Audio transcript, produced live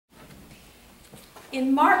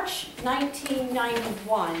In March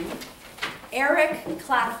 1991, Eric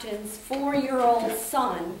Clapton's 4-year-old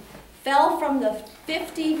son fell from the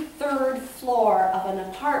 53rd floor of an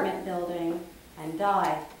apartment building and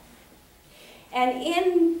died. And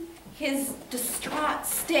in his distraught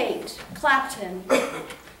state, Clapton,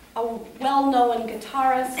 a well-known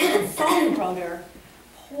guitarist and songwriter,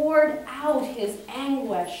 poured out his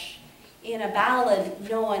anguish in a ballad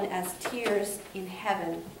known as Tears in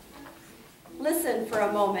Heaven. Listen for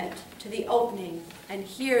a moment to the opening and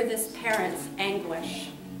hear this parent's anguish.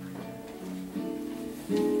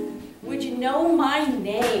 Would you know my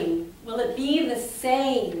name? Will it be the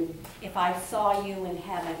same if I saw you in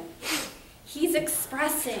heaven? He's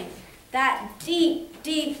expressing that deep,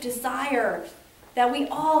 deep desire that we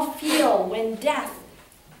all feel when death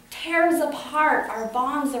tears apart our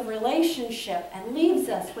bonds of relationship and leaves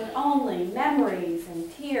us with only memories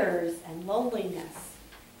and tears and loneliness.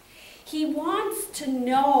 He wants to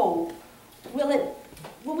know,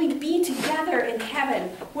 will we be together in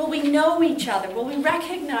heaven? Will we know each other? Will we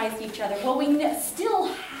recognize each other? Will we still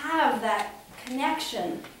have that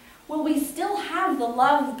connection? Will we still have the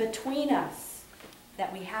love between us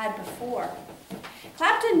that we had before?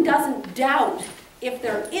 Clapton doesn't doubt if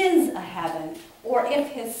there is a heaven or if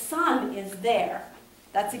his son is there.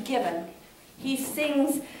 That's a given. He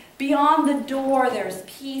sings, "Beyond the door there's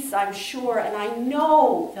peace, I'm sure, and I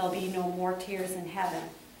know there'll be no more tears in heaven.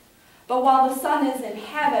 But while the son is in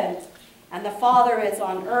heaven and the father is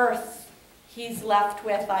on earth, he's left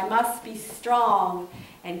with, I must be strong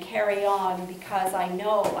and carry on because I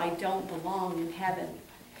know I don't belong in heaven."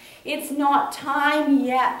 It's not time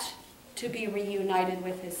yet to be reunited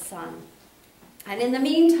with his son. And in the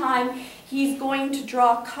meantime, he's going to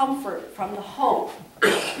draw comfort from the hope,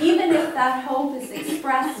 even if that hope is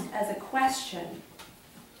expressed as a question,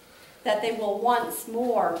 that they will once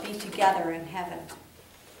more be together in heaven.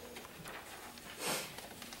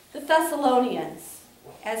 The Thessalonians,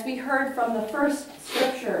 as we heard from the first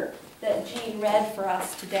scripture that Jean read for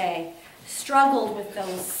us today, struggled with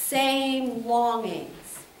those same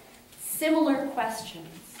longings, similar questions,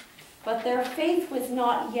 but their faith was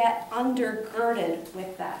not yet undergirded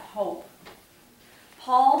with that hope.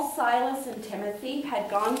 Paul, Silas, and Timothy had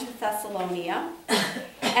gone to Thessalonia,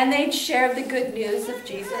 and they'd shared the good news of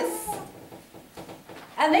Jesus.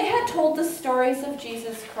 And they had told the stories of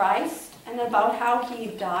Jesus Christ, and about how he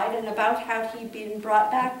died, and about how he'd been brought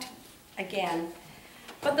back again.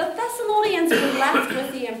 But the Thessalonians were left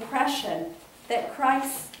with the impression that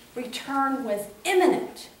Christ's return was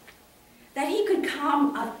imminent, that he could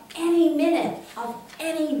come of any minute, of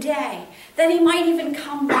any day, that he might even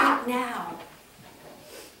come right now.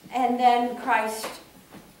 And then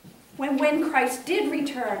when Christ did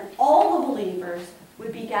return, all the believers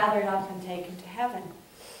would be gathered up and taken to heaven.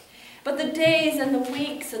 But the days and the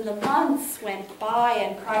weeks and the months went by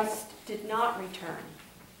and Christ did not return.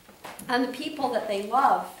 And the people that they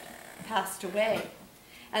loved passed away.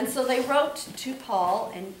 And so they wrote to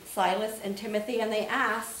Paul and Silas and Timothy and they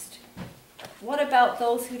asked, what about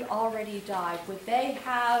those who'd already died? Would they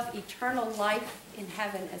have eternal life in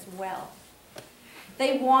heaven as well?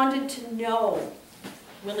 They wanted to know,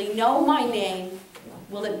 will he know my name?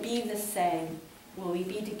 Will it be the same? Will we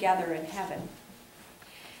be together in heaven?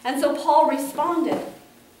 And so Paul responded.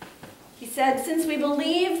 He said, since we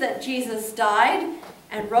believe that Jesus died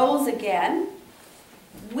and rose again,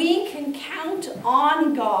 we can count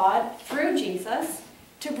on God through Jesus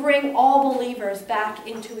to bring all believers back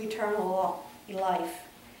into eternal life.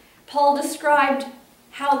 Paul described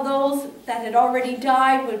how those that had already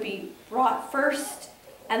died would be brought first,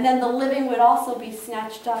 and then the living would also be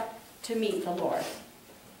snatched up to meet the Lord.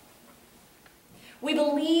 We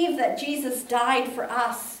believe that Jesus died for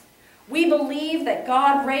us. We believe that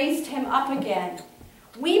God raised him up again.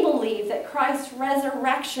 We believe that Christ's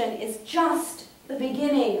resurrection is just the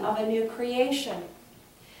beginning of a new creation.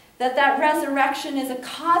 That resurrection is a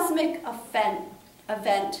cosmic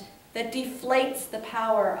event that deflates the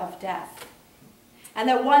power of death. And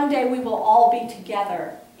that one day we will all be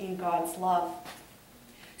together in God's love.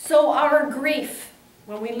 So our grief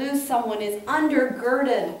when we lose someone is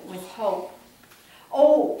undergirded with hope.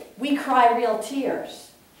 Oh, we cry real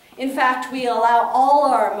tears. In fact, we allow all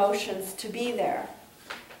our emotions to be there.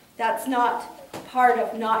 That's not part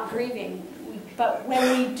of not grieving. But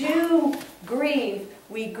when we do grieve,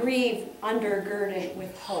 we grieve undergirded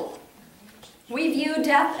with hope. We view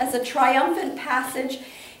death as a triumphant passage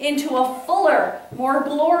into a fuller, more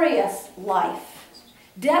glorious life.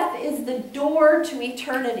 Death is the door to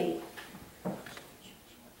eternity.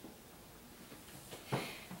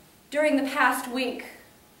 During the past week,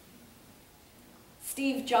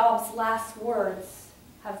 Steve Jobs' last words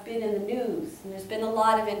have been in the news, and there's been a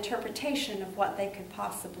lot of interpretation of what they could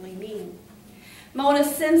possibly mean. Mona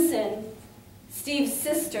Simpson, Steve's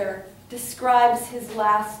sister, describes his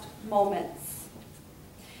last moments.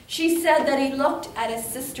 She said that he looked at his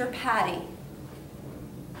sister Patty,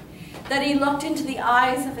 that he looked into the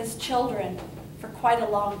eyes of his children for quite a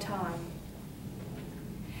long time,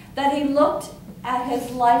 that he looked at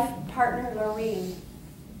his life partner Lorene,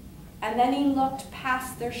 and then he looked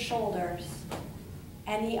past their shoulders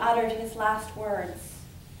and he uttered his last words,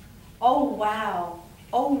 "Oh wow,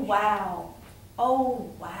 oh wow,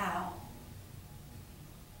 oh wow."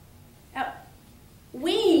 Now,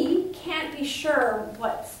 we can't be sure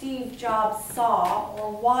what Steve Jobs saw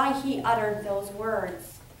or why he uttered those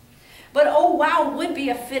words. But oh wow would be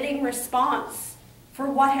a fitting response for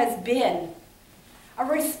what has been, a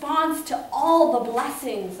response to all the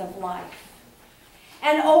blessings of life.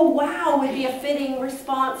 And oh wow would be a fitting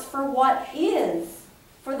response for what is,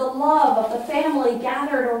 for the love of the family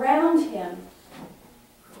gathered around him,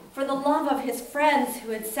 for the love of his friends who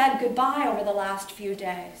had said goodbye over the last few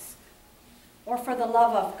days, or for the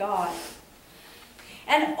love of God.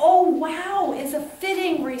 And oh wow is a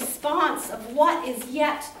fitting response of what is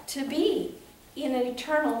yet to be in an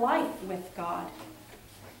eternal life with God.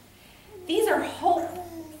 These are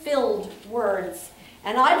hope-filled words,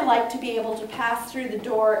 and I'd like to be able to pass through the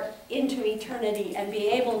door into eternity and be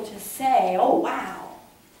able to say, oh wow.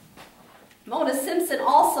 Mona Simpson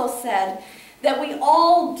also said that we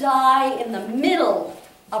all die in the middle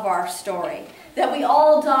of our story, that we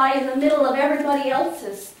all die in the middle of everybody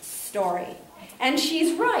else's story. And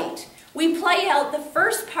she's right. We play out the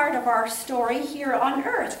first part of our story here on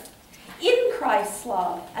earth, in Christ's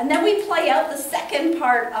love. And then we play out the second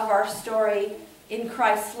part of our story in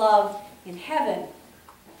Christ's love in heaven.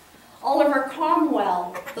 Oliver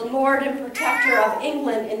Cromwell, the Lord and Protector of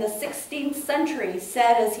England in the 16th century,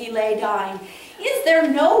 said as he lay dying, "Is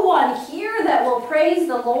there no one here that will praise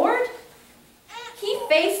the Lord?" He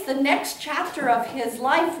faced the next chapter of his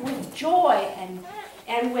life with joy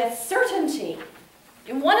and with certainty.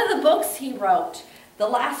 In one of the books he wrote, the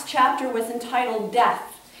last chapter was entitled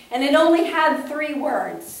Death, and it only had 3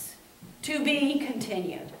 words: to be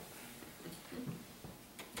continued.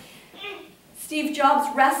 Steve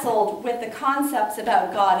Jobs wrestled with the concepts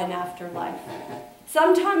about God and afterlife.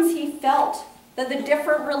 Sometimes he felt that the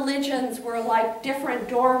different religions were like different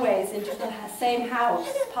doorways into the same house,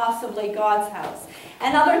 possibly God's house.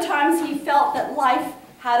 And other times he felt that life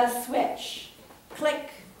had a switch.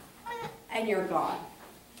 Click, and you're gone.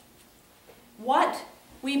 What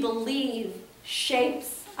we believe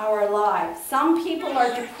shapes our lives. Some people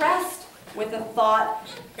are depressed with the thought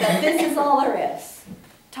that this is all there is.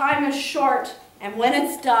 Time is short, and when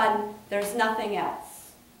it's done, there's nothing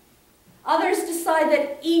else. Others decide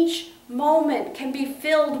that each moment can be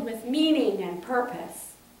filled with meaning and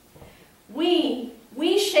purpose. We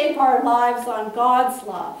shape our lives on God's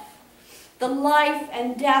love. The life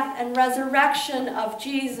and death and resurrection of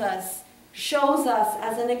Jesus shows us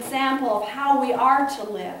as an example of how we are to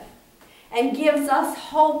live and gives us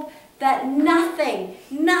hope that nothing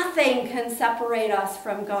can separate us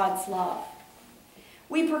from God's love.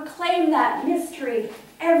 We proclaim that mystery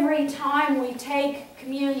every time we take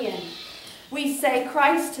communion. We say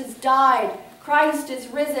Christ has died, Christ is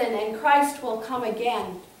risen, and Christ will come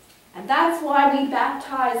again. And that's why we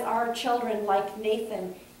baptize our children like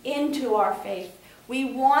Nathan into our faith. We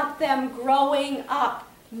want them growing up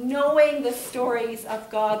knowing the stories of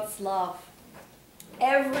God's love.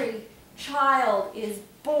 Every child is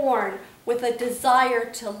born with a desire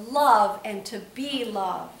to love and to be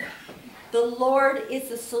loved. The Lord is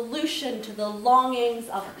the solution to the longings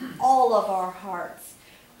of all of our hearts.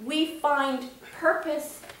 We find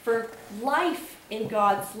purpose for life in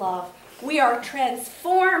God's love. We are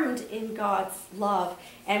transformed in God's love,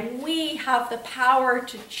 and we have the power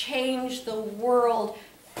to change the world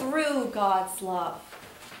through God's love.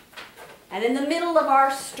 And in the middle of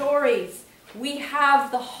our stories, we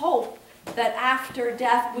have the hope that after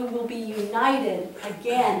death we will be united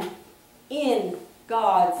again in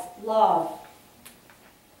God's love.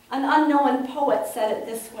 An unknown poet said it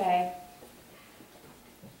this way: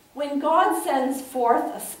 when God sends forth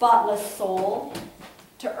a spotless soul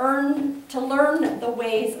to learn the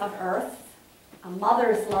ways of earth, a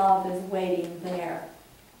mother's love is waiting there.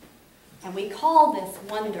 And we call this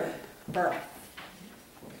wonder birth.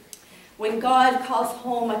 When God calls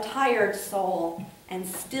home a tired soul and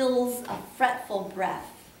stills a fretful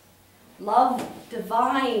breath, love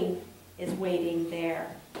divine is waiting there.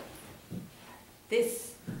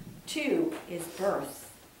 This, too, is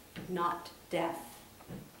birth, not death.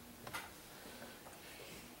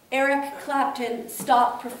 Eric Clapton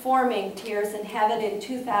stopped performing Tears in Heaven in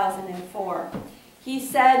 2004. He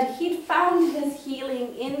said he'd found his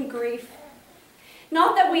healing in grief.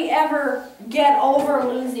 Not that we ever get over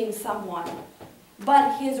losing someone,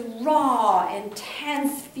 but his raw,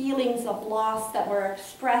 intense feelings of loss that were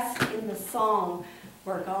expressed in the song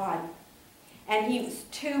were gone. And it was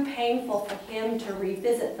too painful for him to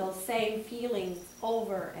revisit those same feelings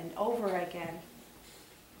over and over again.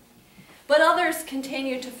 But others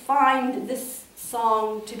continue to find this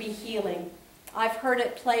song to be healing. I've heard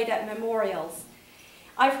it played at memorials.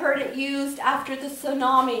 I've heard it used after the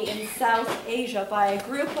tsunami in South Asia by a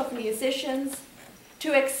group of musicians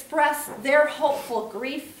to express their hopeful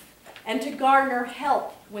grief and to garner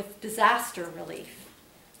help with disaster relief.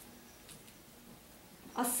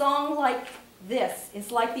 A song like this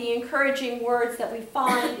is like the encouraging words that we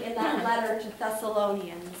find in that letter to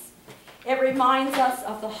Thessalonians. It reminds us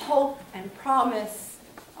of the hope and promise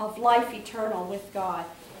of life eternal with God.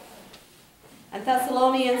 And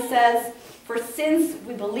Thessalonians says, "For since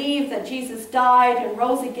we believe that Jesus died and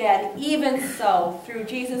rose again, even so, through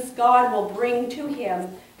Jesus, God will bring to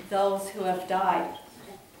him those who have died."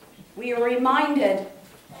 We are reminded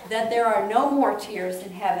that there are no more tears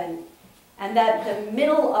in heaven, and that in the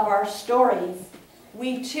middle of our stories,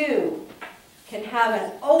 we too can have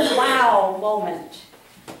an "oh wow" moment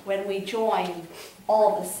when we join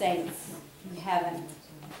all the saints in heaven.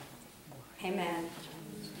 Amen.